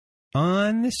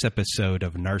On this episode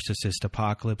of Narcissist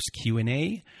Apocalypse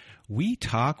Q&A, we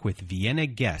talk with Vienna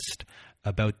guest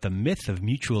about the myth of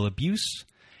mutual abuse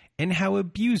and how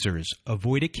abusers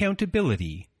avoid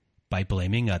accountability by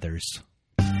blaming others.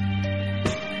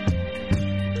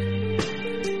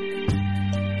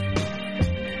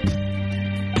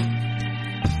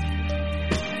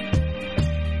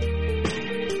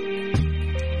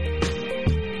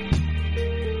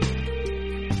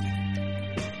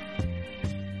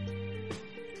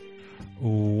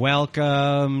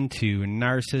 Welcome to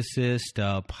Narcissist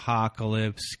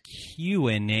Apocalypse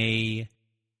Q&A,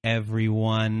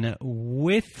 everyone.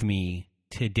 With me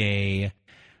today,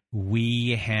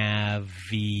 we have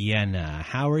Vienna.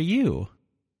 How are you?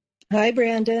 Hi,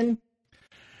 Brandon.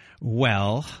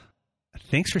 Well,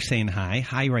 thanks for saying hi.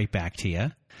 Hi right back to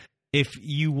you. If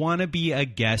you want to be a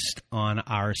guest on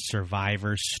our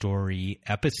Survivor Story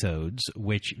episodes,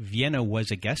 which Vienna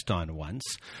was a guest on once,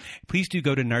 please do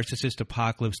go to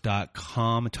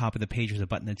narcissistapocalypse.com. Top of the page is a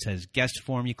button that says guest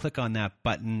form. You click on that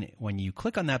button. When you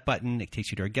click on that button, it takes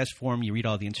you to our guest form. You read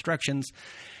all the instructions.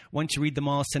 Once you read them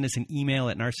all, send us an email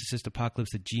at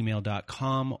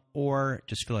narcissistapocalypse@gmail.com or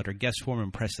just fill out our guest form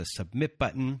and press the submit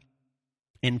button.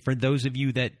 And for those of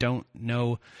you that don't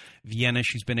know Vienna,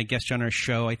 she's been a guest on our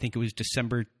show. I think it was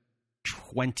December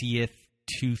 20th,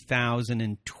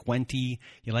 2020.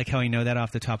 You like how I know that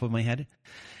off the top of my head?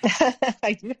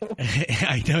 I do.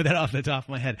 I know that off the top of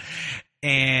my head.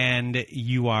 And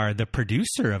you are the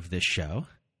producer of this show.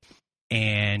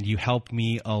 And you helped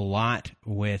me a lot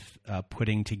with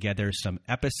putting together some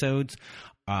episodes.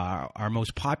 Our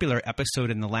most popular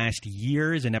episode in the last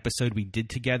year is an episode we did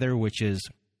together, which is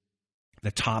the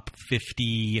top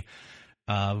 50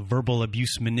 verbal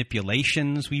abuse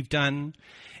manipulations we've done.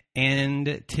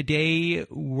 And today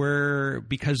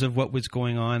because of what was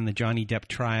going on, the Johnny Depp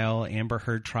trial, Amber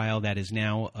Heard trial that is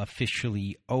now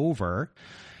officially over,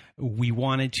 we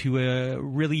wanted to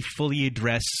really fully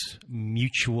address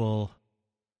mutual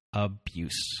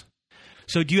abuse.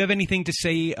 So do you have anything to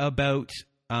say about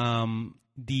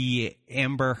the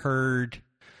Amber Heard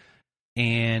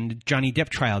and Johnny Depp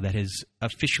trial that is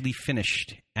officially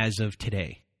finished as of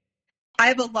today? I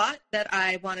have a lot that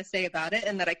I want to say about it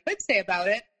and that I could say about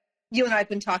it. You and I have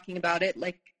been talking about it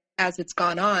like as it's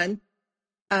gone on.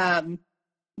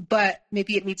 But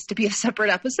maybe it needs to be a separate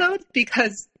episode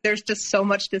because there's just so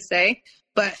much to say.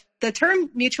 But the term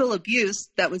mutual abuse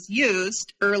that was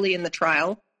used early in the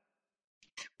trial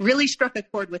really struck a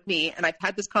chord with me. And I've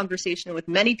had this conversation with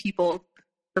many people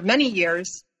for many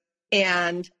years.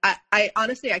 And I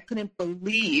honestly, I couldn't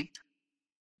believe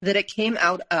that it came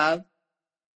out of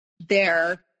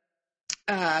their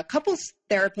couples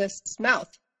therapist's mouth.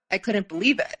 I couldn't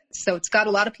believe it. So it's got a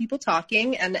lot of people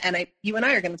talking, and you and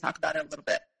I are going to talk about it a little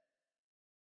bit.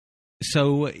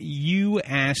 So you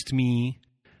asked me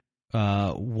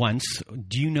once,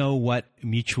 do you know what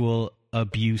mutual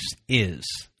abuse is?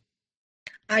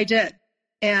 I did.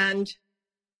 And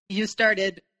you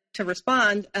started to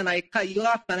respond, and I cut you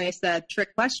off, and I said,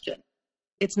 trick question.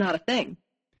 It's not a thing.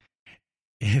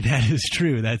 That is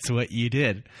true. That's what you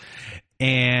did.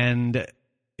 And,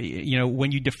 you know,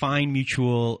 when you define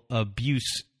mutual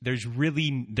abuse, there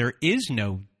is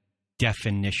no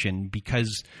definition,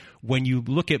 because when you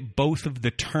look at both of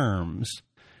the terms,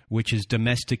 which is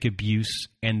domestic abuse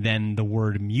and then the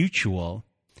word mutual,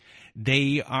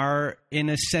 they are, in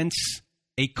a sense,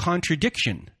 a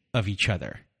contradiction of each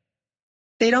other.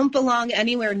 They don't belong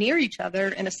anywhere near each other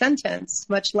in a sentence,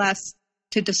 much less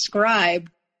to describe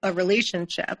a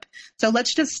relationship. So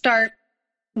let's just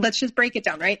break it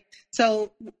down, right?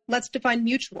 So let's define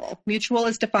mutual. Mutual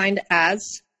is defined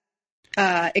as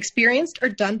experienced or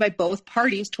done by both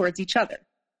parties towards each other.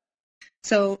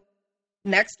 So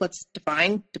next, let's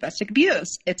define domestic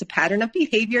abuse. It's a pattern of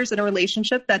behaviors in a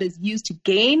relationship that is used to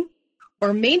gain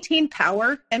or maintain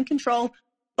power and control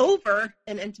over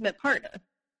an intimate partner.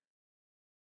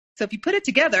 So if you put it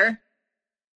together,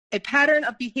 a pattern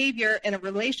of behavior in a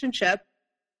relationship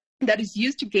that is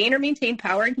used to gain or maintain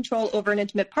power and control over an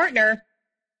intimate partner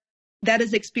that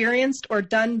is experienced or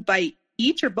done by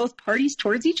each or both parties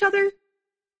towards each other,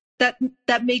 that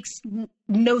makes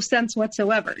no sense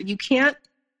whatsoever. You can't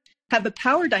have a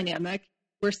power dynamic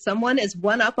where someone is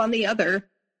one up on the other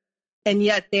and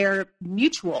yet they're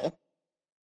mutual.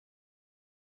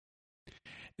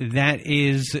 That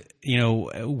is, you know,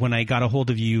 when I got a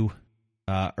hold of you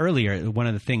earlier, one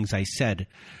of the things I said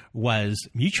was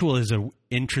mutual is an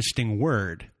interesting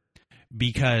word,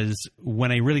 because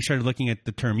when I really started looking at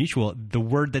the term mutual, the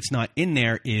word that's not in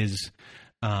there is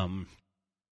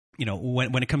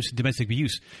when it comes to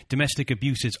domestic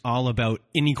abuse is all about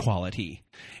inequality,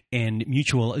 and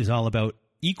mutual is all about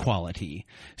equality.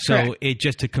 So Correct. it's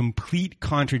just a complete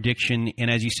contradiction.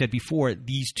 And as you said before,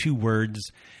 these two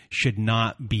words should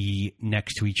not be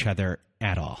next to each other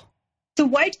at all. So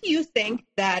why do you think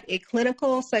that a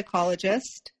clinical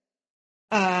psychologist,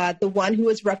 the one who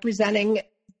was representing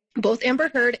both Amber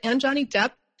Heard and Johnny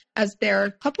Depp as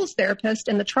their couples therapist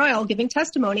in the trial giving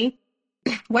testimony,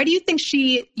 why do you think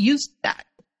she used that?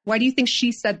 Why do you think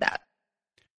she said that?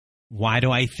 Why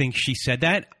do I think she said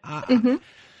that?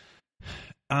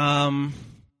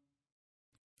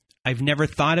 I've never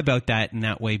thought about that in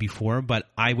that way before, but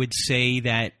I would say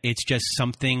that it's just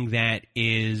something that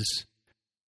is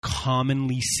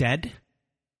commonly said,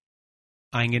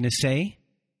 I'm going to say,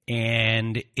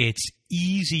 and it's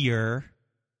easier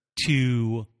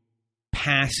to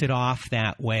pass it off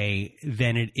that way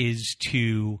than it is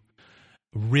to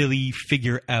really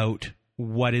figure out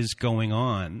what is going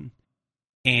on.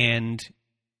 And,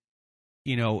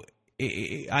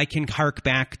 I can hark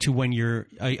back to when you're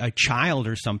a child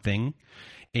or something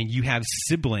and you have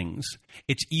siblings.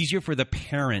 It's easier for the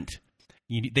parent.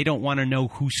 They don't want to know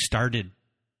who started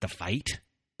the fight.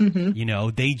 Mm-hmm.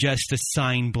 They just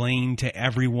assign blame to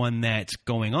everyone that's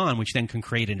going on, which then can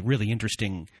create a really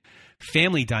interesting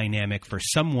family dynamic for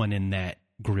someone in that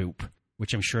group,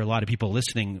 which I'm sure a lot of people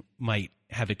listening might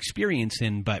have experience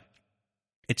in, but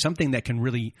it's something that can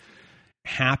really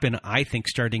happen, I think,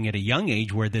 starting at a young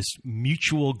age, where this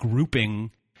mutual grouping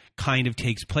kind of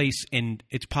takes place, and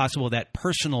it's possible that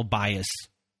personal bias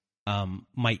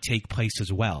might take place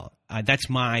as well. That's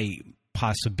my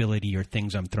possibility or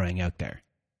things I'm throwing out there.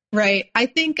 Right. I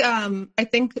think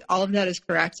all of that is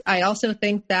correct. I also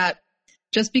think that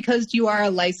just because you are a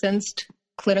licensed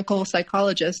clinical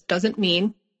psychologist doesn't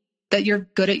mean that you're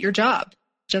good at your job.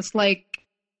 Just like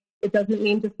it doesn't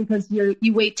mean just because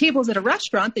you wait tables at a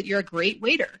restaurant that you're a great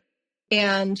waiter.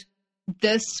 And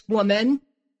this woman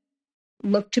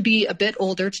looked to be a bit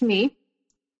older to me.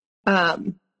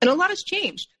 And a lot has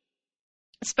changed,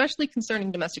 especially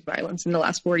concerning domestic violence in the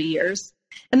last 40 years.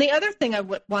 And the other thing I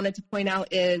wanted to point out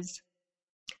is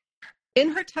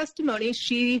in her testimony,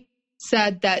 she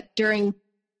said that during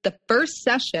the first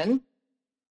session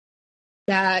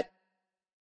that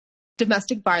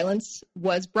domestic violence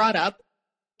was brought up.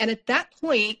 And at that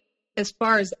point, as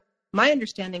far as my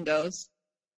understanding goes,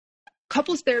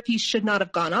 couples therapy should not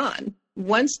have gone on.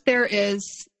 Once there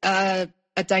is a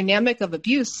dynamic of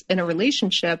abuse in a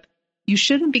relationship, you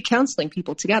shouldn't be counseling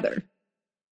people together.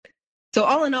 So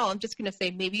all in all, I'm just going to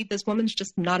say maybe this woman's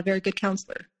just not a very good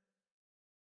counselor.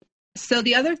 So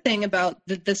the other thing about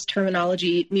this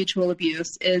terminology, mutual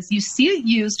abuse, is you see it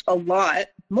used a lot,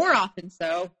 more often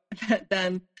so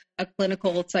than a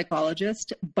clinical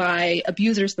psychologist, by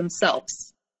abusers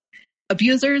themselves.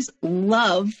 Abusers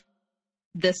love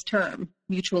this term,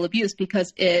 mutual abuse,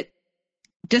 because it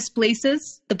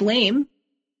displaces the blame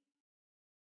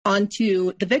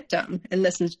onto the victim. And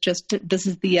this is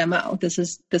the MO. This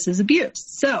is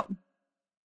abuse. So,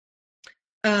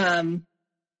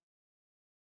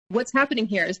 what's happening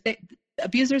here is that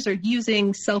abusers are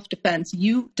using self-defense,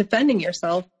 you defending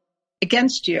yourself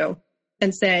against you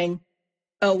and saying,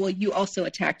 oh, well, you also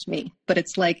attacked me. But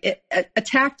it's like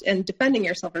attacked and defending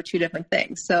yourself are two different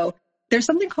things. So there's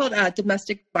something called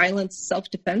domestic violence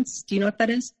self-defense. Do you know what that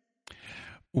is?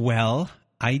 Well,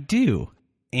 I do.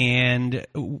 And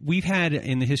we've had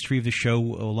in the history of the show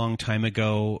a long time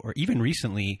ago, or even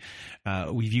recently,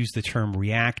 we've used the term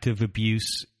reactive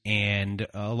abuse, and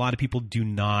a lot of people do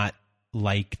not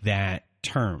like that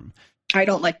term. I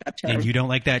don't like that term. And you don't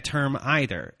like that term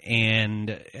either. And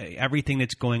everything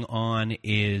that's going on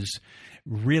is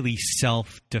really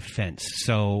self-defense.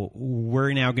 So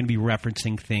we're now going to be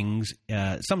referencing things.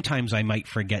 Sometimes I might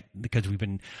forget because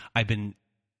I've been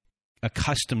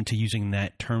accustomed to using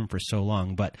that term for so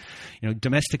long. But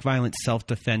domestic violence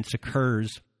self-defense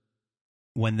occurs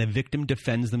when the victim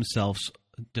defends themselves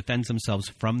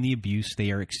from the abuse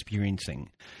they are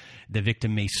experiencing. The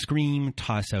victim may scream,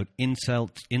 toss out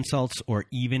insults, or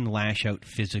even lash out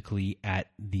physically at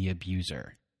the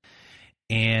abuser.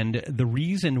 And the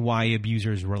reason why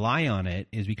abusers rely on it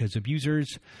is because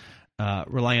abusers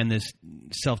rely on this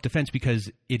self-defense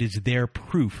because it is their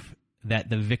proof that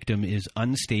the victim is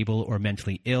unstable or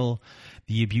mentally ill.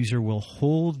 The abuser will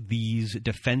hold these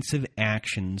defensive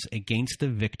actions against the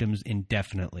victims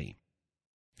indefinitely.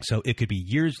 So it could be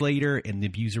years later, and the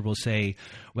abuser will say,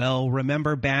 well,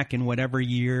 remember back in whatever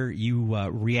year you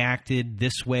reacted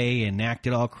this way and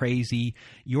acted all crazy?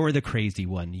 You're the crazy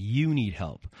one. You need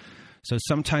help. So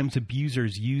sometimes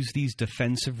abusers use these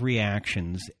defensive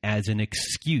reactions as an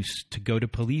excuse to go to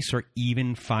police or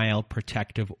even file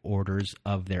protective orders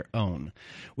of their own,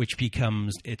 which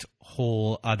becomes its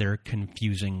whole other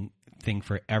confusing thing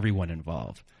for everyone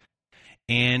involved.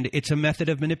 And it's a method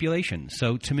of manipulation.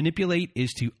 So to manipulate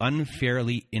is to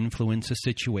unfairly influence a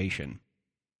situation.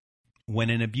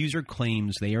 When an abuser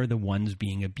claims they are the ones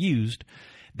being abused,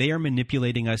 they are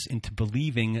manipulating us into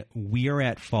believing we are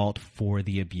at fault for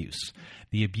the abuse.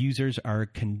 The abusers are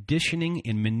conditioning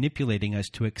and manipulating us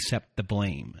to accept the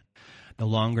blame. The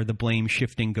longer the blame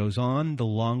shifting goes on, the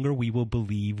longer we will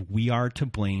believe we are to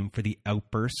blame for the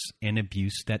outbursts and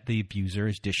abuse that the abuser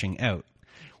is dishing out.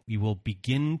 We will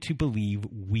begin to believe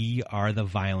we are the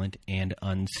violent and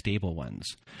unstable ones.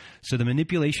 So the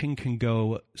manipulation can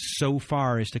go so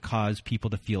far as to cause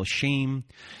people to feel shame.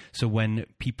 So when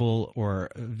people or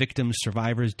victims,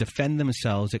 survivors defend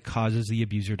themselves, it causes the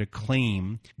abuser to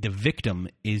claim the victim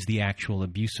is the actual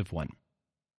abusive one.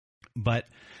 But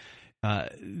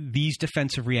these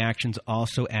defensive reactions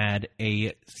also add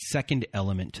a second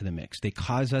element to the mix. They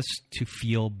cause us to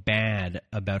feel bad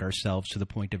about ourselves to the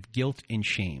point of guilt and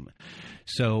shame.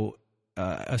 So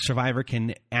a survivor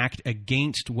can act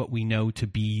against what we know to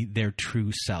be their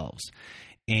true selves.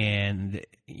 And,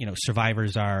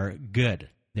 survivors are good,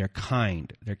 they're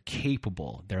kind, they're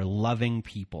capable, they're loving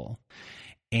people.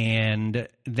 And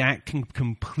that can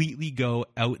completely go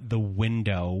out the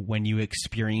window when you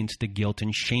experience the guilt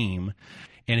and shame.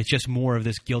 And it's just more of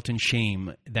this guilt and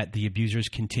shame that the abusers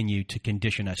continue to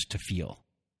condition us to feel.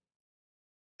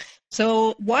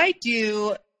 So why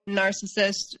do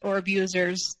narcissists or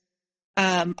abusers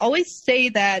always say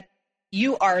that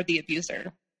you are the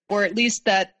abuser, or at least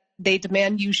that they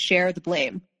demand you share the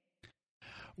blame?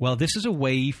 Well, this is a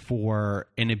way for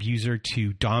an abuser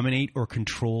to dominate or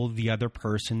control the other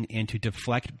person and to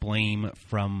deflect blame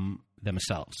from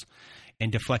themselves.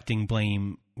 And deflecting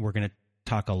blame, we're going to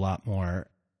talk a lot more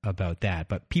about that.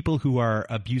 But people who are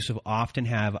abusive often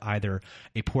have either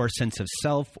a poor sense of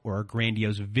self or a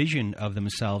grandiose vision of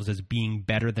themselves as being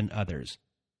better than others.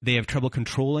 They have trouble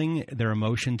controlling their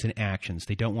emotions and actions.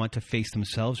 They don't want to face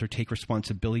themselves or take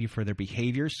responsibility for their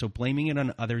behaviors, so blaming it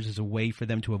on others is a way for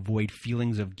them to avoid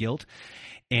feelings of guilt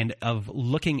and of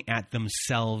looking at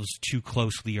themselves too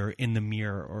closely or in the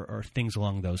mirror or things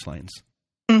along those lines.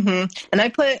 Mm-hmm. And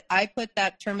I put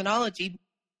that terminology,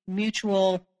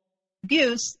 mutual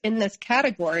abuse, in this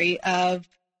category of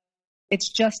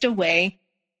it's just a way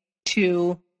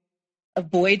to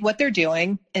avoid what they're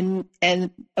doing and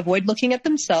avoid looking at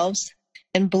themselves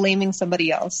and blaming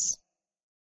somebody else.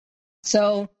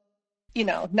 So,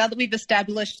 now that we've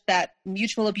established that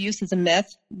mutual abuse is a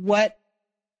myth, what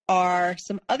are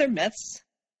some other myths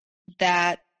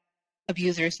that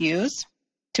abusers use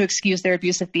to excuse their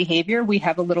abusive behavior? We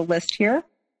have a little list here.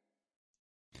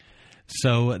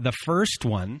 So the first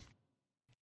one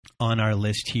on our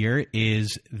list here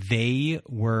is they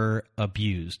were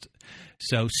abused.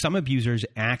 So some abusers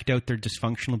act out their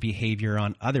dysfunctional behavior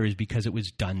on others because it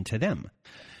was done to them.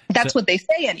 That's what they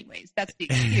say anyways. That's the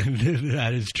excuse.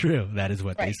 That is true. That is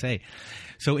what they say.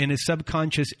 So in a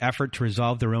subconscious effort to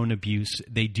resolve their own abuse,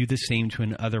 they do the same to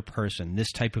another person.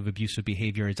 This type of abusive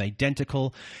behavior is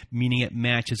identical, meaning it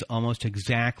matches almost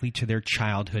exactly to their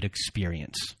childhood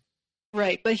experience.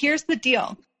 Right. But here's the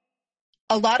deal.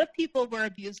 A lot of people were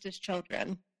abused as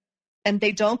children, and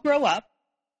they don't grow up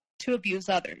to abuse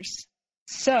others.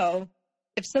 So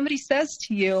if somebody says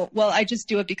to you, well, I just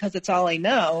do it because it's all I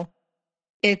know,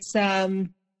 it's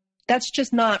that's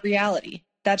just not reality.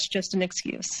 That's just an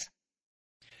excuse.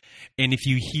 And if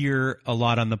you hear a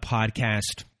lot on the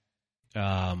podcast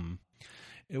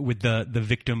with the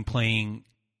victim playing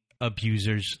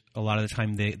abusers, a lot of the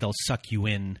time they'll suck you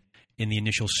in the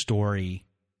initial story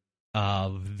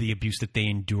of the abuse that they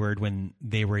endured when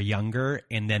they were younger,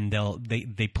 and then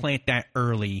they plant that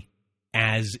early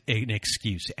as an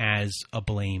excuse, as a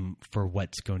blame for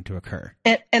what's going to occur.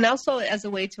 And also as a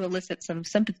way to elicit some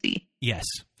sympathy. Yes.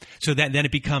 So then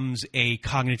it becomes a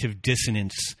cognitive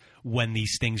dissonance when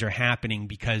these things are happening,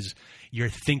 because you're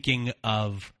thinking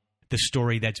of the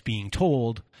story that's being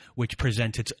told, which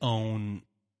presents its own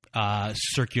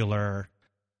circular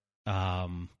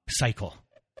cycle.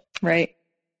 Right.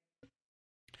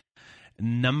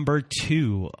 Number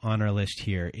 2 on our list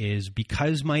here is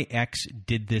because my ex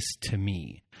did this to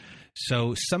me.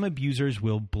 So some abusers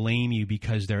will blame you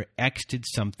because their ex did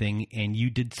something and you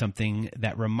did something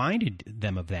that reminded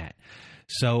them of that.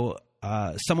 So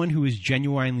someone who is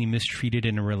genuinely mistreated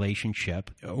in a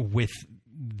relationship with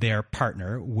their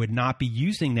partner would not be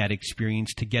using that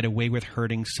experience to get away with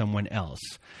hurting someone else.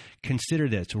 Consider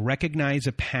this. Recognize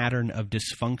a pattern of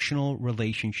dysfunctional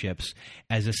relationships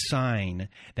as a sign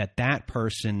that that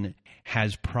person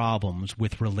has problems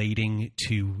with relating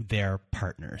to their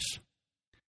partners.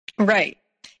 Right.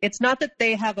 It's not that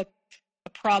they have a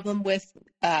problem with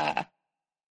that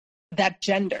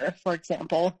gender, for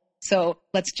example. So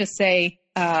let's just say,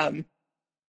 like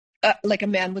a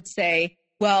man would say,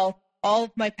 well, all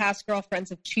of my past girlfriends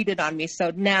have cheated on me,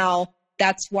 so now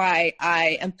that's why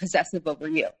I am possessive over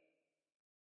you.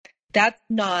 That's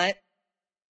not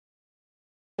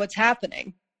what's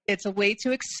happening. It's a way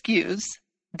to excuse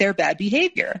their bad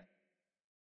behavior.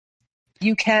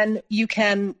 You can,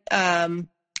 I'll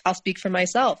speak for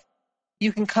myself.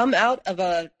 You can come out of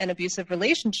an abusive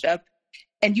relationship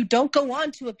and you don't go on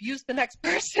to abuse the next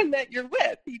person that you're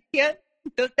with. You can't,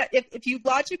 if you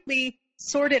logically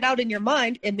sort it out in your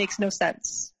mind, it makes no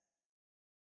sense.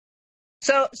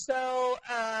 So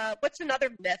what's another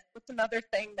myth? What's another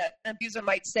thing that an abuser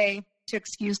might say to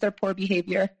excuse their poor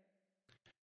behavior?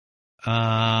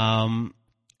 Another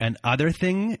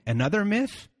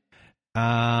myth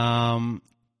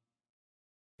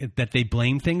that they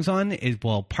blame things on is,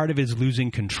 well, part of it is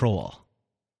losing control.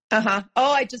 Oh,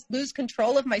 I just lose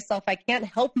control of myself. I can't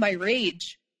help my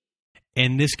rage.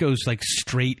 And this goes like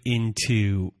straight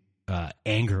into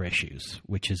anger issues,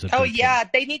 which is a big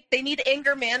thing. They need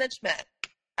anger management.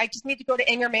 I just need to go to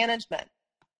anger management.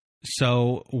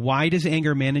 So why does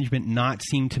anger management not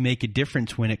seem to make a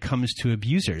difference when it comes to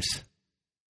abusers?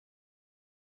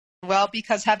 Well,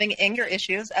 because having anger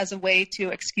issues as a way to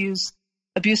excuse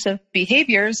abusive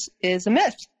behaviors is a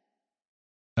myth.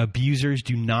 Abusers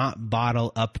do not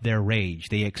bottle up their rage.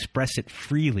 They express it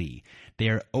freely. They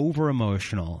are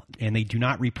over-emotional, and they do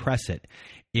not repress it.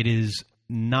 It is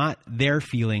not their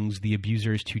feelings the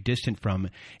abuser is too distant from.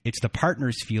 It's the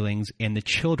partner's feelings and the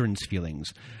children's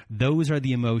feelings. Those are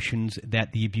the emotions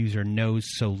that the abuser knows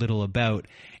so little about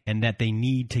and that they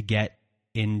need to get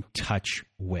in touch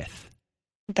with.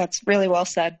 That's really well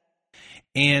said.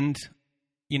 And,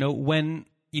 when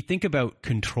you think about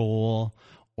control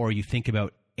or you think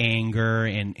about anger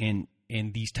and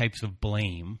these types of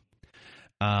blame,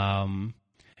 I'm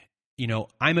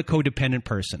a codependent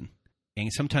person. And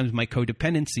sometimes my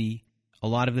codependency, a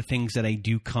lot of the things that I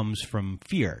do comes from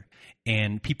fear.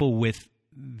 And people with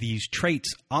these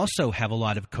traits also have a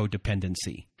lot of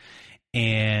codependency.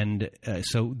 And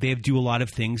so they do a lot of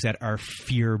things that are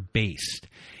fear-based.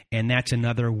 And that's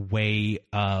another way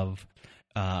of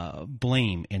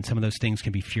blame. And some of those things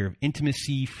can be fear of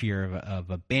intimacy, fear of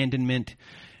abandonment.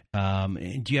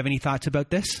 Do you have any thoughts about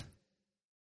this?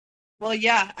 Well,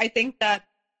 yeah, I think that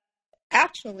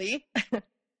actually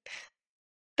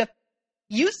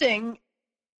using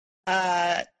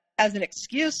as an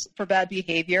excuse for bad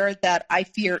behavior that I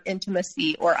fear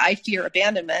intimacy or I fear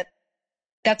abandonment,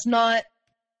 that's not,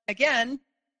 again,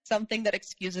 something that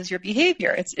excuses your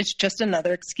behavior. It's just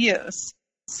another excuse.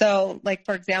 So, like,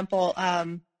 for example,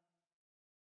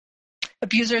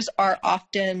 abusers are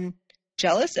often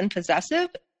jealous and possessive,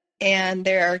 and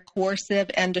their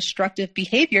coercive and destructive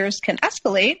behaviors can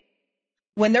escalate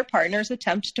when their partners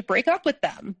attempt to break up with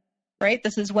them. Right?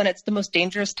 This is when it's the most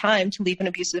dangerous time to leave an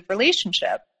abusive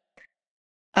relationship.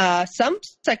 Some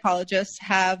psychologists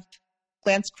have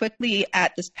glanced quickly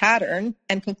at this pattern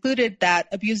and concluded that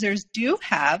abusers do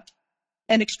have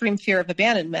an extreme fear of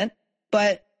abandonment,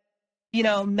 but,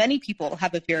 many people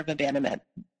have a fear of abandonment,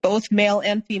 both male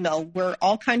and female. We're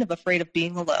all kind of afraid of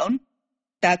being alone.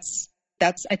 I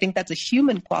think that's a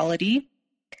human quality,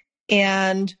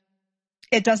 and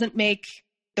it doesn't make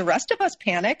the rest of us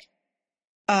panic.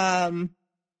 We're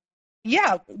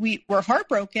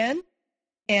heartbroken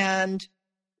and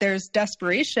there's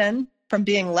desperation from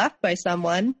being left by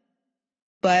someone.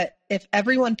 But if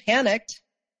everyone panicked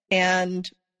and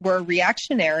were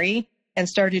reactionary and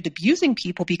started abusing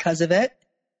people because of it,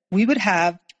 we would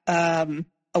have a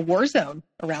war zone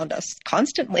around us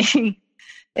constantly.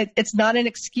 It's not an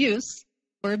excuse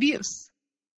for abuse.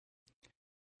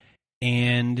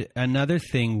 And another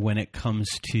thing when it comes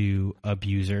to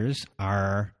abusers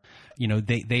are,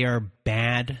 they are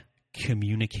bad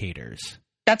communicators.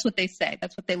 That's what they say.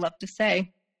 That's what they love to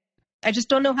say. I just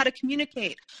don't know how to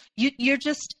communicate. You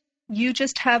just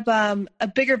have a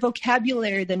bigger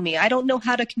vocabulary than me. I don't know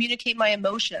how to communicate my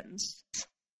emotions.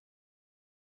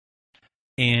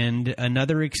 And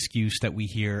another excuse that we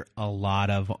hear a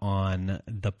lot of on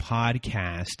the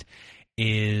podcast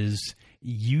is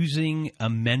using a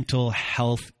mental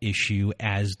health issue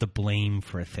as the blame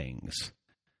for things.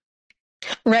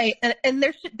 Right. And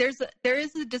there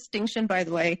is a distinction, by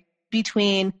the way,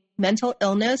 between mental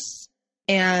illness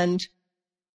and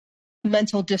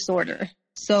mental disorder.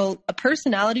 So a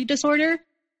personality disorder,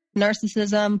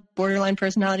 narcissism, borderline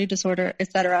personality disorder,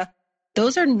 etc.,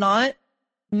 those are not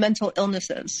mental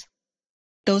illnesses.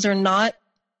 Those are not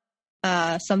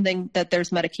something that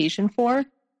there's medication for.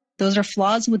 Those are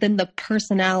flaws within the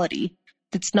personality.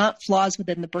 It's not flaws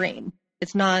within the brain.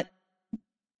 It's not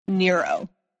neuro,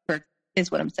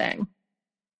 is what I'm saying.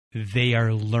 They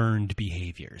are learned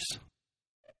behaviors.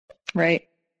 Right.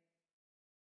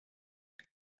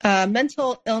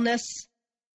 Mental illness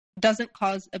doesn't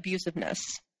cause abusiveness.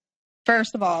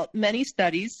 First of all, many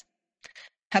studies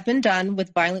have been done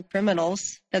with violent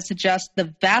criminals that suggest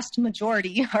the vast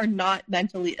majority are not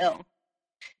mentally ill.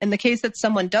 In the case that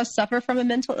someone does suffer from a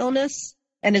mental illness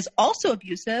and is also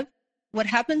abusive, what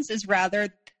happens is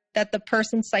rather that the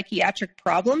person's psychiatric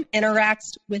problem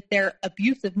interacts with their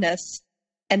abusiveness,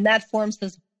 and that forms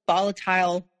this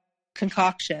volatile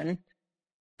concoction.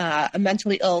 A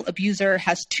mentally ill abuser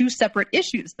has two separate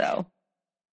issues, though,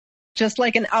 just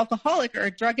like an alcoholic or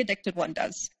a drug addicted one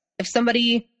does. If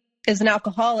somebody is an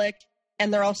alcoholic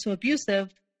and they're also abusive,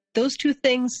 those two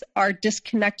things are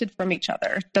disconnected from each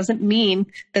other. It doesn't mean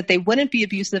that they wouldn't be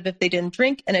abusive if they didn't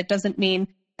drink, and it doesn't mean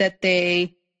that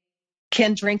they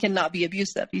can drink and not be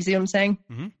abusive. You see what I'm saying?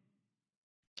 Mm-hmm.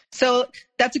 So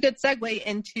that's a good segue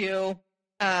into,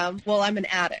 well, I'm an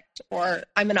addict or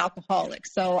I'm an alcoholic,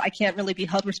 so I can't really be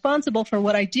held responsible for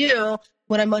what I do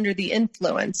when I'm under the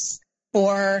influence.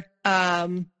 Or,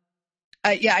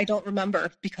 I don't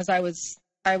remember because I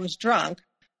was drunk.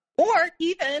 Or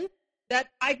even that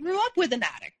I grew up with an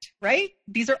addict, right?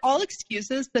 These are all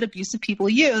excuses that abusive people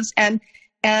use, and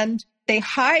they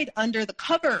hide under the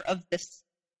cover of this.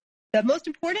 The most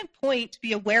important point to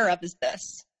be aware of is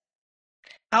this: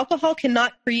 alcohol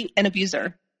cannot create an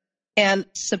abuser, and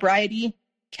sobriety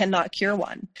cannot cure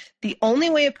one. The only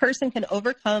way a person can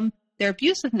overcome their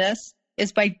abusiveness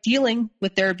is by dealing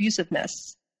with their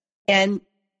abusiveness. And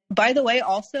by the way,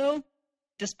 also,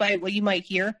 despite what you might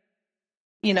hear,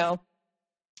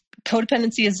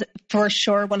 codependency is for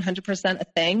sure 100% a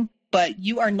thing, but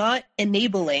you are not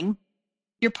enabling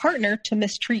your partner to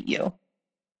mistreat you.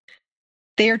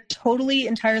 They are totally,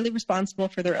 entirely responsible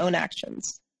for their own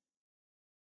actions.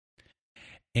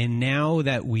 And now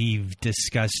that we've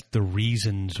discussed the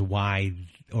reasons why,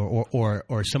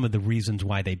 or some of the reasons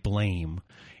why they blame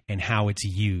and how it's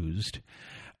used,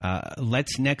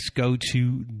 let's next go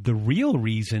to the real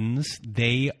reasons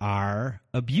they are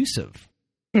abusive.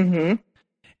 Mm-hmm.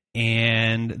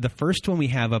 And the first one we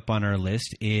have up on our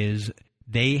list is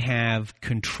they have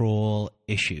control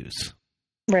issues.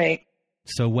 Right.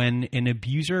 So when an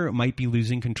abuser might be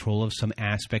losing control of some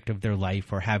aspect of their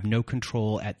life or have no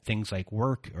control at things like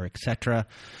work or etc.,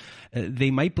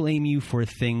 they might blame you for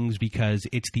things because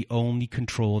it's the only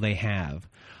control they have.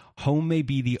 Home may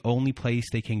be the only place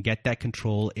they can get that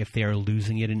control if they are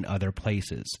losing it in other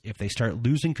places. If they start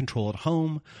losing control at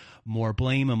home, more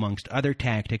blame amongst other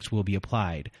tactics will be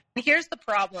applied. Here's the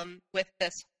problem with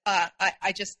this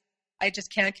I just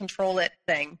can't control it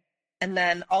thing. And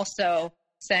then also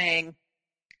saying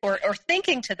or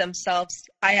thinking to themselves,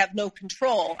 I have no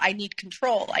control. I need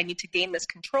control. I need to gain this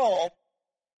control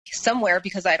somewhere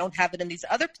because I don't have it in these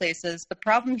other places. The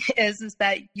problem is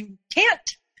that you can't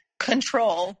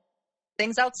control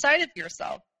things outside of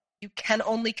yourself. You can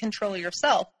only control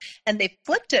yourself. And they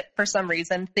flipped it for some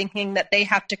reason, thinking that they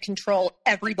have to control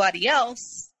everybody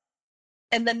else,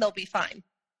 and then they'll be fine.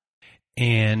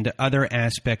 And other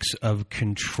aspects of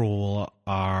control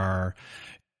are,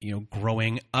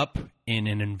 growing up in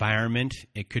an environment.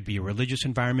 It could be a religious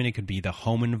environment. It could be the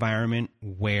home environment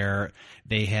where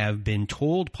they have been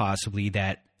told possibly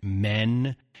that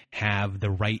men have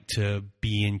the right to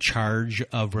be in charge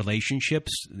of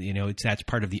relationships. That's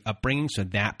part of the upbringing. So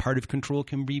that part of control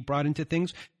can be brought into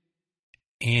things.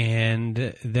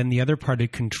 And then the other part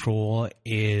of control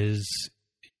is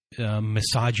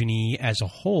misogyny as a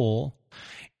whole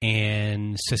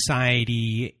and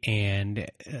society. And,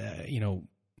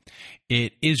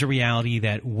 it is a reality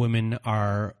that women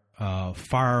are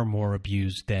far more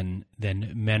abused than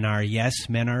men are. Yes,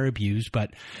 men are abused,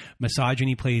 but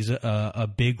misogyny plays a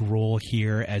big role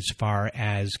here as far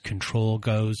as control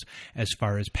goes, as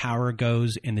far as power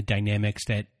goes, and the dynamics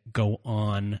that go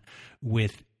on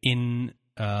within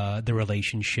the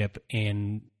relationship.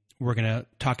 And we're going to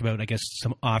talk about, I guess,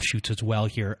 some offshoots as well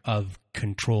here of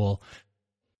control.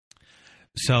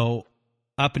 So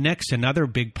up next, another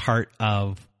big part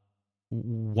of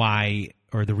why,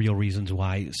 or the real reasons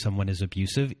why someone is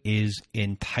abusive, is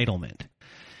entitlement.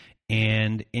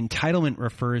 And entitlement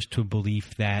refers to a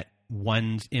belief that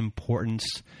one's importance,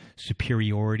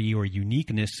 superiority, or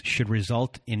uniqueness should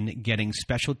result in getting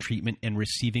special treatment and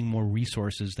receiving more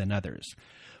resources than others.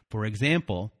 For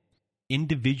example,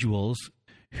 individuals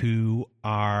who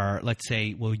are, let's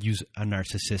say, we'll use a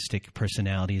narcissistic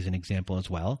personality as an example as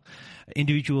well.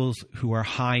 Individuals who are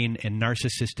high in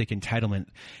narcissistic entitlement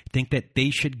think that they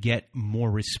should get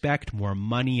more respect, more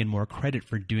money, and more credit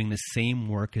for doing the same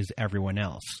work as everyone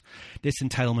else. This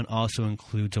entitlement also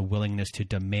includes a willingness to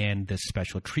demand this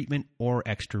special treatment or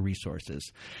extra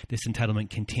resources. This entitlement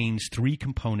contains three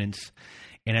components,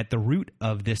 and at the root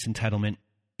of this entitlement,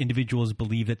 individuals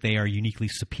believe that they are uniquely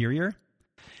superior.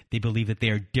 They believe that they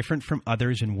are different from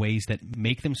others in ways that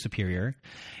make them superior.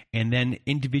 And then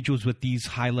individuals with these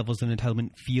high levels of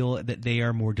entitlement feel that they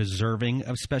are more deserving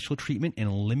of special treatment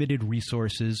and limited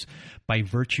resources by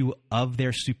virtue of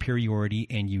their superiority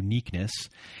and uniqueness.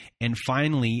 And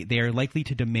finally, they are likely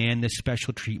to demand the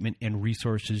special treatment and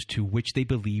resources to which they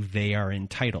believe they are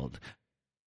entitled.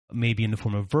 Maybe in the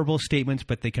form of verbal statements,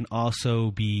 but they can also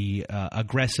be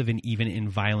aggressive and even in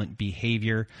violent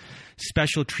behavior.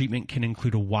 Special treatment can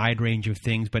include a wide range of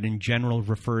things, but in general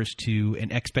refers to an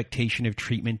expectation of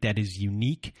treatment that is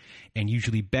unique and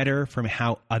usually better from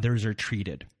how others are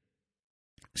treated.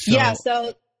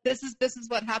 So this is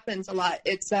what happens a lot.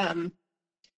 It's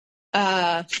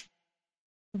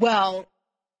well,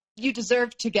 you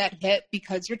deserve to get hit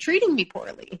because you're treating me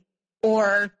poorly,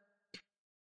 or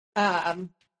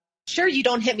sure, you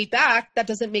don't hit me back. That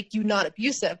doesn't make you not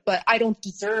abusive, but I don't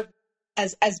deserve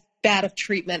as bad of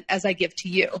treatment as I give to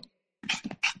you.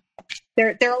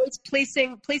 They're always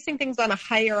placing things on a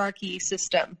hierarchy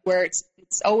system where it's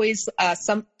always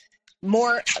some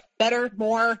more, better,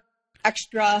 more,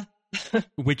 extra.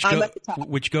 Which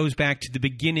goes back to the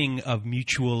beginning of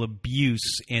mutual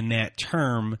abuse in that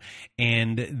term,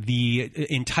 and the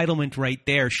entitlement right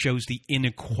there shows the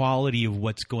inequality of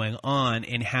what's going on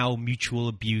and how mutual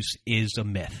abuse is a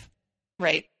myth.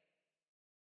 Right.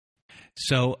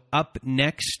 So up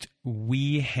next,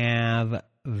 we have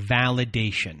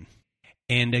validation.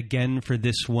 And again, for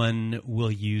this one, we'll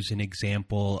use an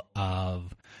example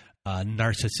of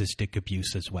narcissistic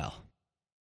abuse as well.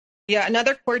 Yeah,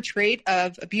 another core trait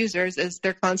of abusers is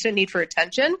their constant need for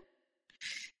attention,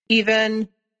 even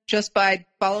just by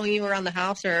following you around the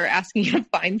house or asking you to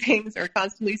find things or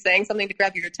constantly saying something to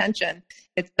grab your attention.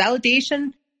 It's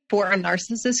validation for a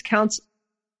narcissist counts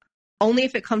only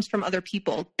if it comes from other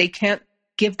people. They can't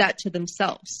give that to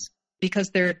themselves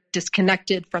because they're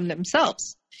disconnected from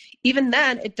themselves. Even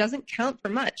then, it doesn't count for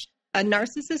much. A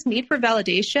narcissist's need for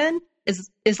validation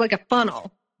is like a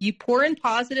funnel. You pour in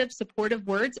positive, supportive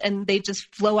words, and they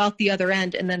just flow out the other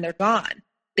end, and then they're gone.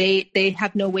 They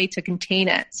have no way to contain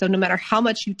it. So no matter how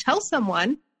much you tell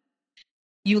someone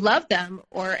you love them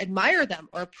or admire them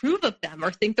or approve of them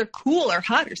or think they're cool or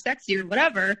hot or sexy or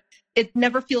whatever, it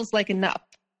never feels like enough.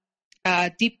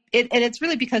 And it's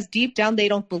really because deep down they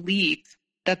don't believe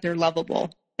that they're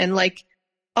lovable. And like,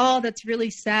 oh, that's really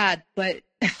sad, but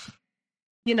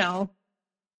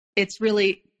it's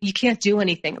really, you can't do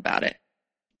anything about it.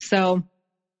 So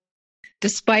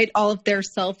despite all of their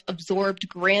self-absorbed,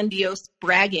 grandiose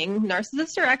bragging,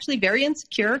 narcissists are actually very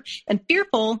insecure and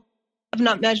fearful of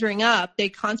not measuring up. They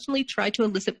constantly try to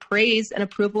elicit praise and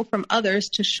approval from others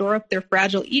to shore up their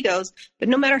fragile egos. But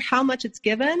no matter how much it's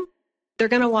given, they're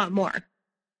going to want more.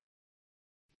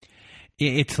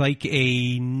 It's like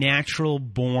a natural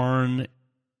born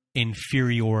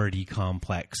inferiority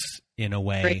complex in a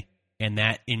way, right. And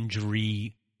that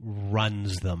injury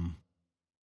runs them.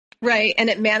 Right. And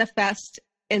it manifests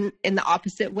in the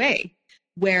opposite way,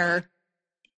 where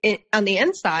on the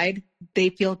inside, they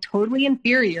feel totally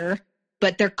inferior,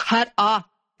 but they're cut off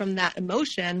from that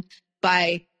emotion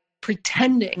by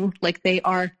pretending like they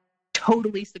are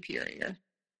totally superior.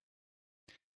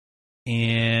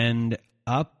 And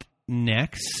up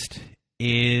next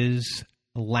is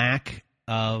lack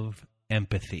of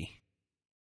empathy.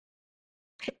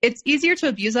 It's easier to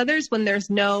abuse others when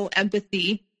there's no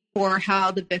empathy for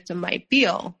how the victim might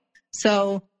feel.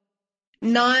 So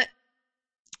not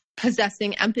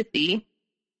possessing empathy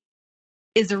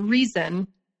is a reason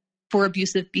for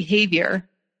abusive behavior.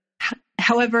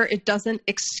 However, it doesn't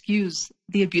excuse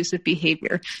the abusive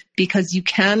behavior because you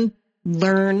can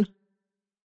learn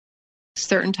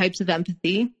certain types of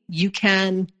empathy. You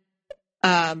can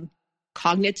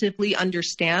cognitively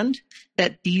understand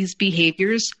that these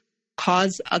behaviors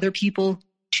cause other people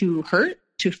to hurt,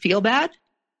 to feel bad.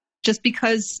 Just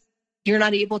because you're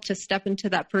not able to step into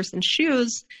that person's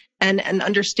shoes and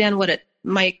understand what it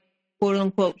might, quote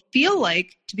unquote, feel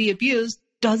like to be abused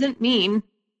doesn't mean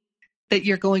that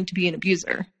you're going to be an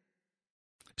abuser.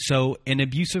 So an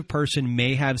abusive person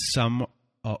may have some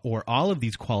or all of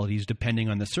these qualities depending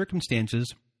on the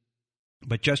circumstances.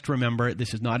 But just remember,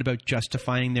 this is not about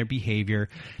justifying their behavior.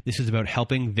 This is about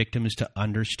helping victims to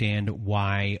understand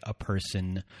why a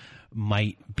person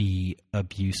might be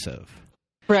abusive.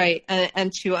 Right.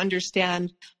 And to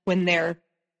understand when they're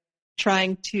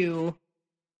trying to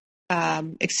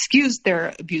excuse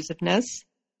their abusiveness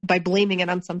by blaming it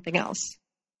on something else.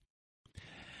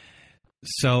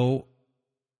 So,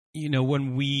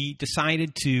 when we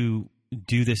decided to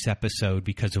do this episode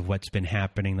because of what's been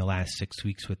happening the last 6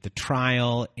 weeks with the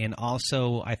trial, and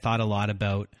also I thought a lot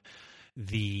about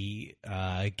the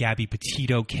Gabby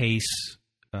Petito case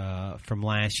from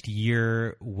last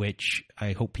year, which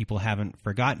I hope people haven't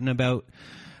forgotten about.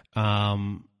 A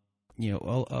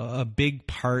big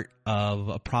part of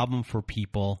a problem for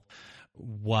people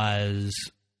was,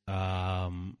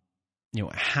 how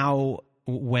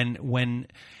when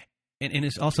and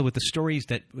it's also with the stories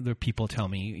that the people tell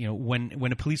me,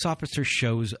 when a police officer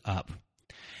shows up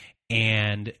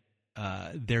and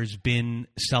there's been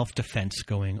self-defense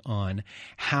going on,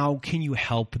 how can you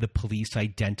help the police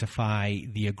identify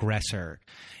the aggressor?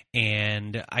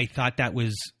 And I thought that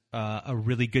was a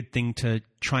really good thing to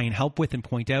try and help with and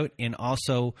point out. And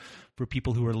also for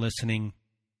people who are listening,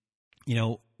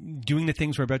 doing the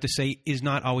things we're about to say is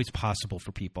not always possible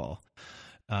for people.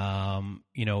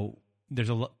 There's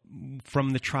a lot from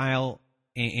the trial,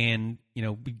 and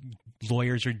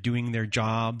lawyers are doing their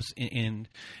jobs, and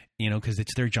because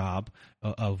it's their job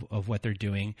of what they're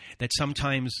doing, that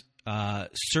sometimes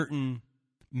certain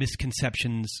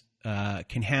misconceptions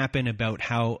can happen about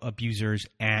how abusers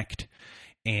act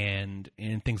and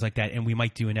things like that. And we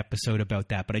might do an episode about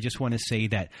that. But I just want to say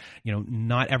that,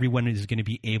 not everyone is going to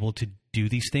be able to do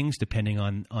these things depending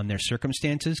on their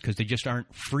circumstances, because they just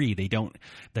aren't free.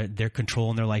 Their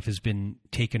control in their life has been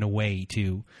taken away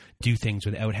to do things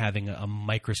without having a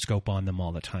microscope on them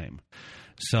all the time.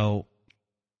 So,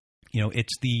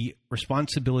 it's the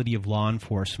responsibility of law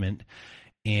enforcement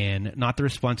and not the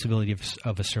responsibility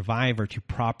of a survivor to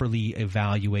properly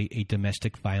evaluate a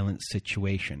domestic violence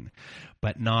situation.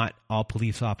 But not all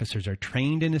police officers are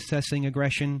trained in assessing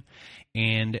aggression.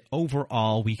 And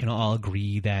overall, we can all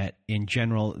agree that in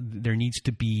general, there needs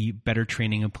to be better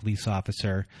training of police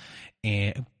officers.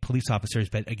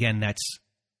 But again, that's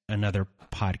another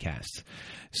podcast.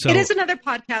 So it is another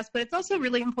podcast, but it's also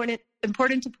really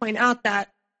important to point out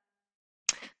that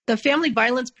the Family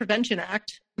Violence Prevention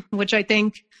Act, which I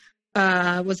think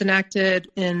was enacted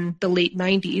in the late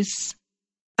 90s,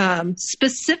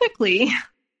 specifically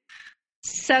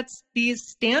sets these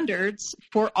standards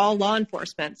for all law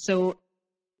enforcement. So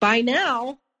by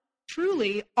now,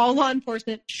 truly, all law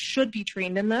enforcement should be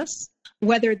trained in this,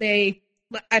 whether they,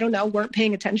 weren't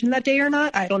paying attention that day or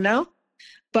not, I don't know.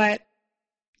 But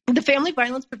the Family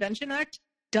Violence Prevention Act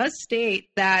does state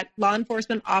that law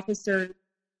enforcement officers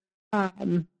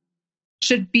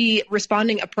should be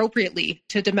responding appropriately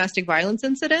to domestic violence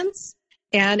incidents,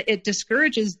 and it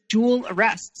discourages dual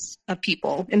arrests of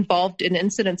people involved in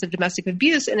incidents of domestic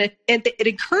abuse, and it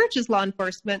encourages law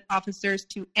enforcement officers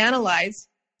to analyze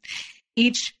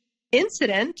each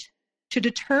incident to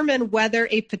determine whether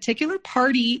a particular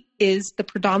party is the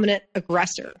predominant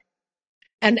aggressor.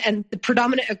 And the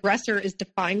predominant aggressor is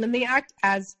defined in the Act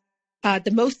as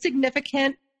the most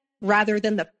significant rather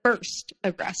than the first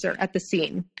aggressor at the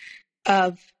scene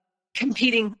of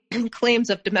competing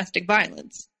claims of domestic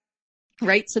violence,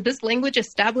 right? So this language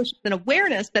establishes an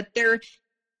awareness that there,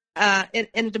 in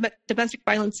a domestic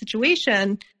violence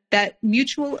situation, that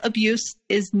mutual abuse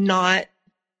is not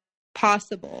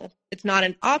possible. It's not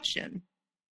an option.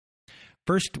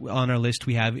 First on our list,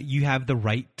 you have the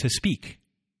right to speak,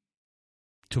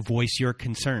 to voice your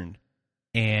concern,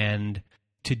 and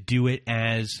to do it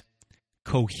as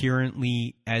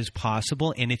coherently as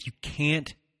possible. And if you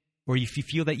can't, or if you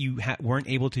feel that you weren't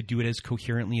able to do it as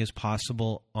coherently as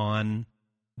possible on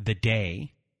the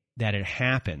day that it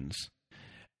happens,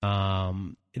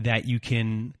 that you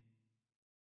can,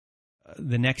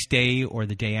 the next day or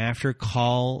the day after,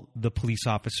 call the police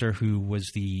officer who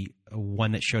was the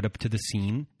one that showed up to the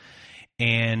scene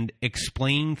and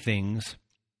explain things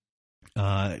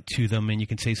to them. And you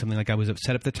can say something like, I was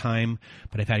upset at the time,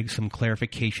 but I've had some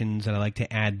clarifications and I'd like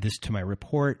to add this to my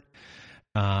report.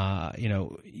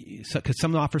 Because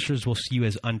some officers will see you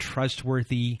as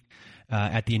untrustworthy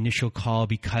at the initial call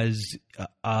because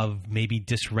of maybe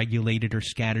dysregulated or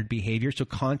scattered behavior. So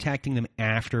contacting them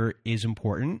after is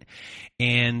important.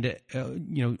 And,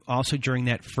 also during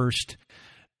that first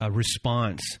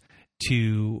response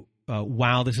to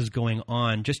while this is going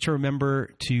on, just to remember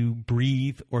to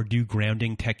breathe or do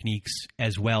grounding techniques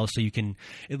as well, so you can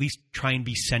at least try and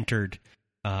be centered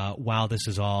while this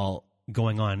is all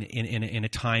going on in a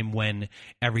time when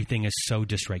everything is so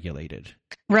dysregulated.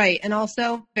 Right. And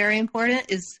also, very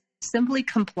important is simply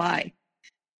comply.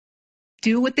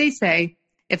 Do what they say.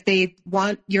 If they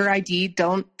want your ID,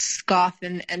 don't scoff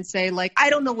and say, like, I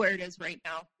don't know where it is right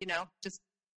now. Just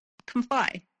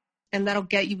comply. And that'll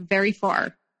get you very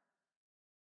far.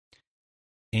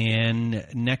 And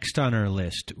next on our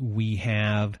list, we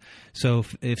have, so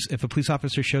if a police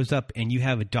officer shows up and you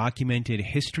have a documented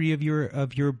history of your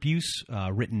abuse,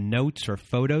 written notes or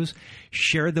photos,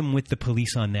 share them with the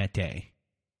police on that day.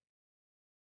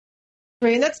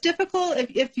 Right, and that's difficult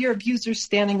if your abuser's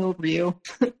standing over you,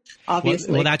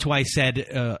 obviously. Well, that's why I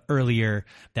said earlier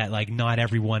that, like, not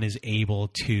everyone is able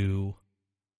to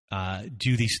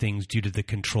do these things due to the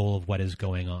control of what is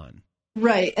going on.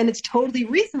 Right. And it's totally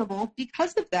reasonable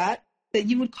because of that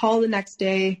you would call the next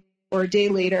day or a day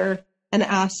later and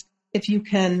ask if you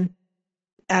can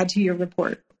add to your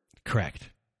report. Correct.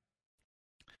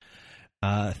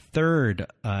 Third,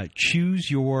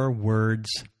 choose your words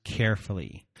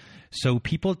carefully. So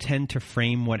people tend to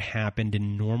frame what happened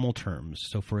in normal terms.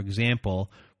 So, for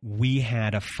example, we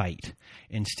had a fight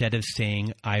instead of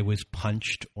saying I was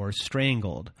punched or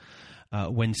strangled.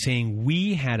 When saying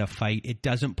we had a fight, it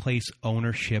doesn't place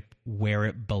ownership where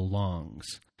it belongs.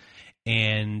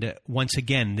 And once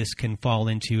again, this can fall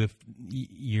into if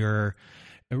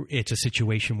it's a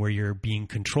situation where you're being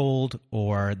controlled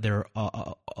or they're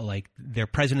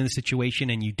present in the situation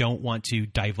and you don't want to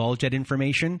divulge that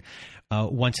information.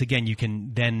 Once again, you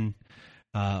can then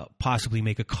possibly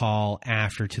make a call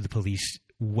after to the police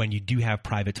when you do have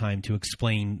private time to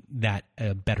explain that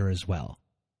better as well.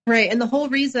 Right. And the whole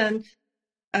reason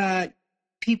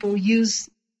people use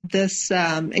this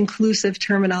inclusive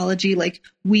terminology like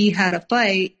we had a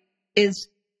fight is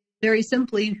very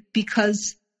simply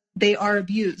because they are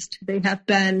abused. They have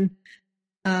been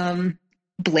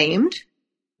blamed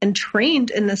and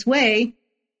trained in this way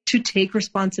to take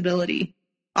responsibility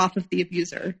off of the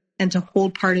abuser and to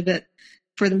hold part of it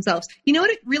for themselves. You know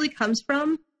what it really comes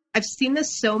from? I've seen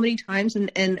this so many times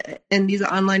in these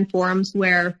online forums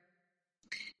where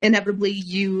inevitably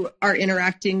you are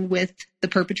interacting with the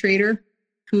perpetrator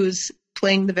who's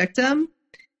playing the victim.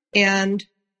 And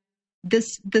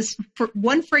this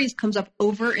one phrase comes up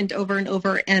over and over and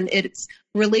over, and it's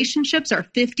relationships are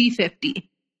 50-50,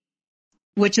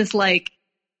 which is like,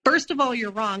 first of all,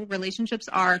 you're wrong. Relationships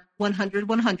are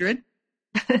 100-100.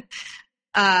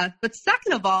 But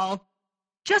second of all,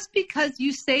 just because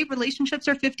you say relationships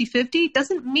are 50-50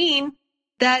 doesn't mean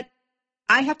that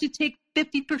I have to take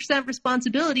 50%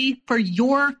 responsibility for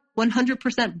your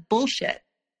 100% bullshit,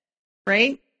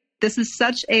 right? This is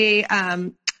such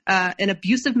an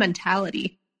abusive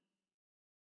mentality.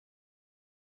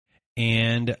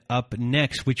 And up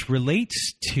next, which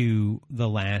relates to the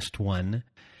last one,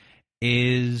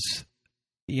 is,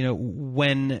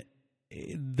 when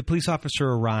the police officer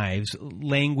arrives,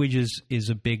 language is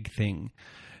a big thing.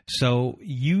 So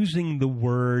using the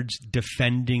words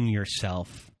defending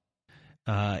yourself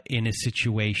in this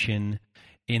situation,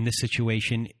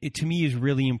 it to me is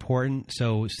really important.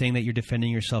 So saying that you're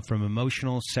defending yourself from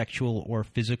emotional, sexual, or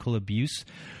physical abuse,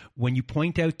 when you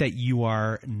point out that you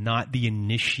are not the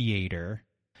initiator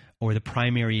or the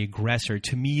primary aggressor,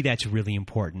 to me that's really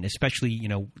important. Especially,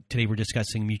 today we're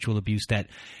discussing mutual abuse, that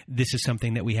this is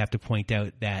something that we have to point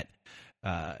out that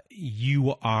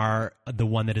you are the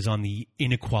one that is on the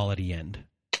inequality end.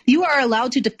 You are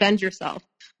allowed to defend yourself.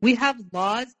 We have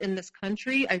laws in this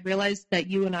country. I realize that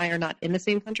you and I are not in the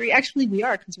same country. Actually, we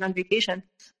are because we're on vacation.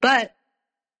 But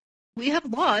we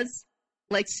have laws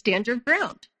like stand your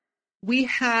ground. We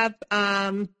have,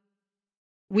 you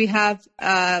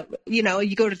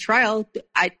go to trial.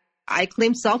 I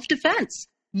claim self-defense.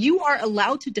 You are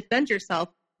allowed to defend yourself.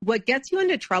 What gets you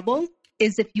into trouble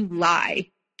is if you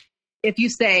lie. If you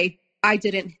say, I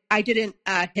didn't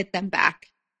hit them back.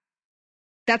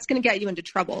 That's going to get you into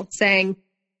trouble. Saying,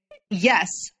 yes,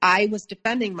 I was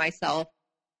defending myself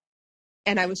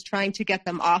and I was trying to get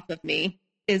them off of me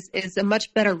is a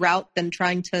much better route than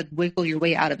trying to wiggle your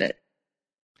way out of it.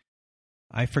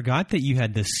 I forgot that you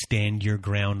had the stand your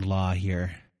ground law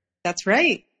here. That's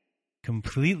right.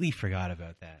 Completely forgot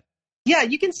about that. Yeah,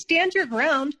 you can stand your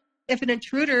ground if an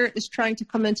intruder is trying to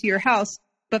come into your house,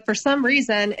 but for some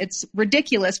reason it's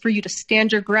ridiculous for you to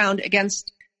stand your ground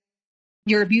against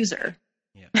your abuser.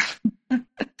 Yeah. A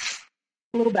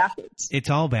little backwards. It's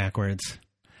all backwards.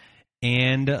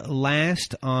 And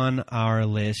last on our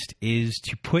list is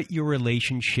to put your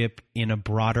relationship in a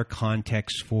broader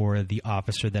context for the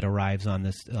officer that arrives on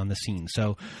the scene.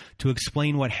 So to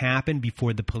explain what happened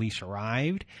before the police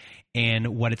arrived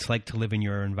and what it's like to live in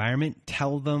your environment,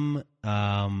 tell them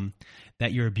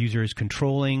that your abuser is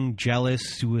controlling, jealous,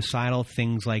 suicidal,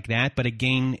 things like that. But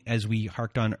again, as we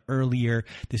harked on earlier,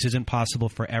 this isn't possible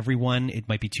for everyone. It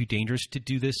might be too dangerous to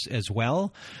do this as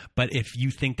well. But if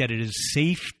you think that it is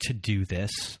safe to do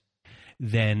this,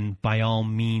 then by all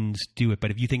means do it. But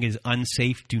if you think it is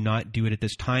unsafe, do not do it at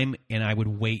this time. And I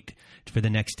would wait for the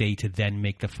next day to then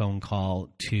make the phone call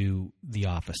to the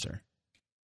officer.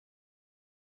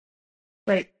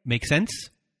 Right. Make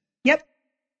sense? Yep.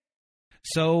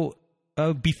 So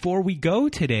before we go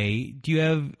today, do you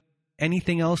have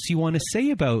anything else you want to say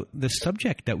about the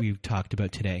subject that we've talked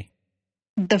about today?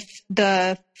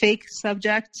 The fake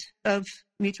subject of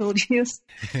mutual abuse.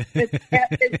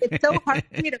 It's so hard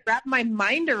for me to wrap my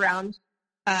mind around.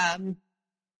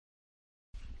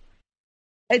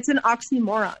 It's an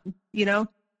oxymoron, you know?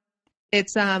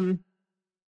 It's I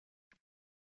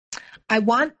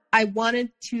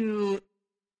wanted to.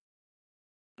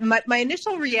 My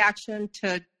initial reaction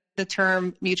to the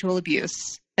term mutual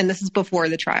abuse, and this is before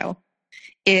the trial,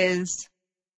 is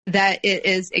that it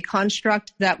is a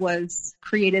construct that was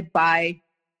created by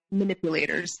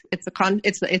manipulators. It's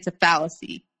a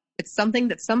fallacy. It's something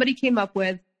that somebody came up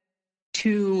with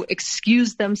to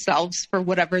excuse themselves for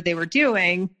whatever they were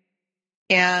doing.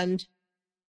 And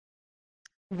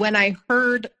when I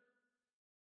heard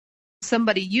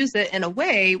somebody use it in a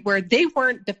way where they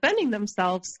weren't defending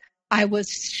themselves, I was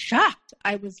shocked.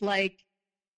 I was like,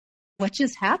 what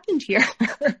just happened here?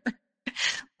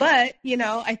 But, you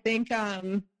know, I think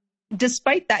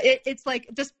despite that, it's like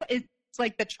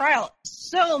the trial.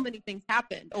 So many things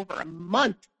happened over a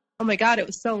month. Oh my God, it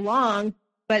was so long.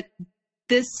 But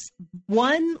this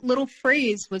one little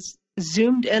phrase was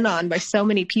zoomed in on by so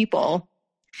many people.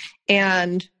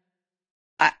 And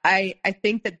I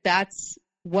think that that's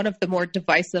one of the more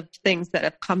divisive things that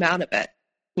have come out of it.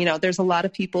 You know, there's a lot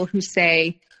of people who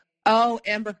say, oh,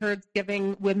 Amber Heard's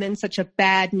giving women such a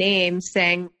bad name,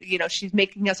 saying, you know, she's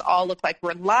making us all look like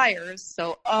we're liars.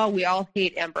 So, oh, we all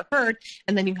hate Amber Heard.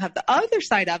 And then you have the other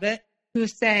side of it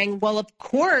who's saying, well, of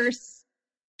course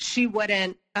she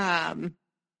wouldn't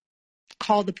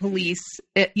call the police.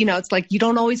 It's like you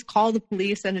don't always call the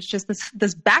police. And it's just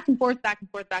this back and forth, back and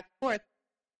forth, back and forth.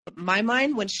 But my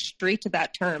mind went straight to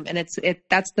that term. And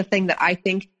that's the thing that I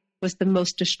think was the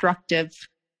most destructive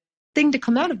thing to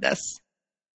come out of this.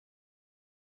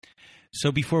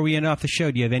 So before we end off the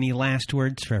show, do you have any last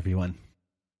words for everyone?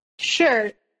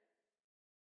 Sure.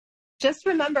 Just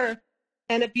remember,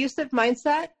 an abusive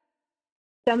mindset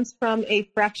stems from a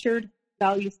fractured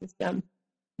value system.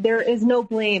 There is no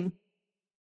blame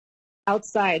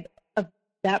outside of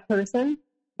that person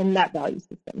and that value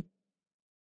system.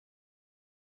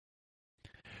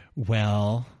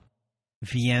 Well,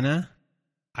 Vienna,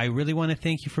 I really want to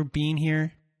thank you for being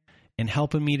here and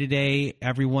helping me today.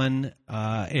 Everyone,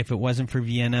 if it wasn't for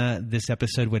Vienna, this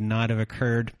episode would not have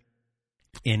occurred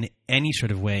in any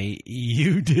sort of way.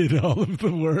 You did all of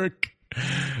the work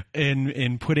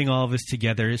in putting all of this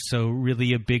together. So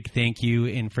really a big thank you.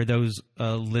 And for those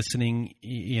listening,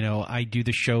 you know, I do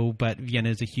the show, but Vienna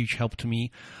is a huge help to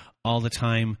me all the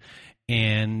time.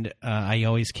 And I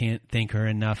always can't thank her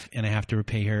enough, and I have to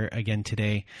repay her again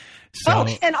today. So,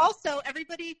 and also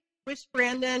everybody wish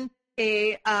Brandon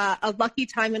a lucky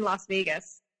time in Las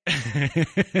Vegas.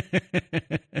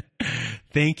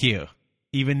 Thank you.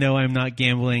 Even though I'm not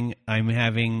gambling, I'm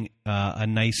having a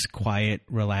nice, quiet,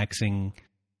 relaxing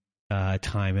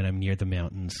time, and I'm near the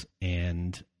mountains.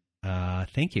 And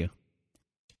thank you.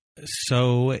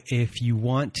 So if you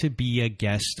want to be a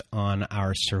guest on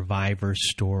our Survivor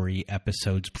Story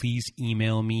episodes, please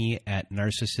email me at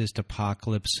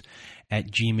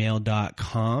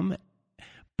narcissistapocalypse@gmail.com.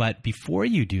 But before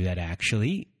you do that,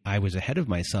 actually, I was ahead of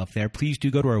myself there. Please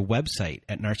do go to our website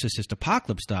at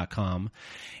narcissistapocalypse.com,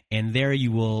 and there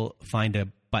you will find a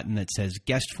button that says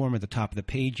guest form at the top of the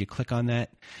page. You click on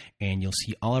that, and you'll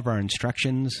see all of our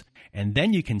instructions, and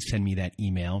then you can send me that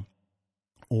email,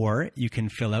 or you can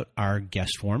fill out our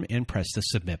guest form and press the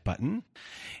submit button.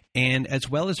 And as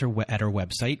well as at our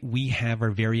website, we have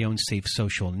our very own Safe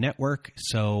Social Network.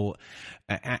 So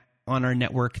on our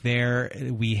network there,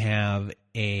 we have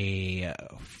a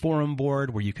forum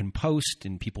board where you can post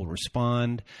and people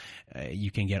respond. You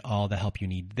can get all the help you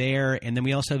need there. And then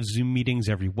we also have Zoom meetings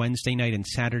every Wednesday night and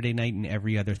Saturday night and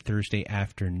every other Thursday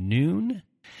afternoon.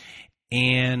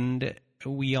 And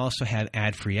we also have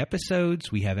ad-free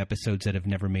episodes. We have episodes that have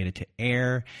never made it to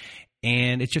air.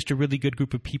 And it's just a really good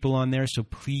group of people on there, so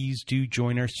please do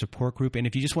join our support group. And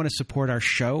if you just want to support our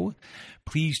show,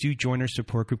 please do join our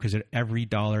support group, because every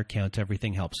dollar counts,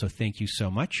 everything helps. So thank you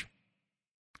so much.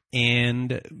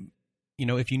 And,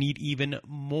 if you need even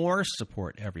more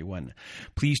support, everyone,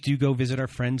 please do go visit our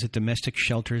friends at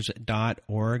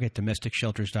domesticshelters.org. At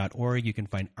domesticshelters.org, you can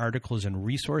find articles and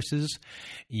resources.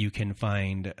 You can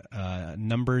find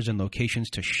numbers and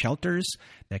locations to shelters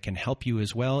that can help you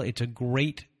as well. It's a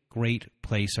great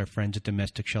place, our friends at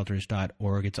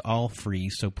domesticshelters.org. It's all free,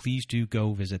 so please do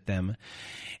go visit them.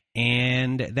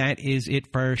 And that is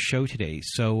it for our show today.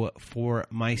 So for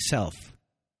myself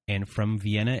and from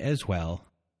Vienna as well,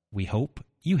 we hope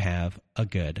you have a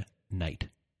good night.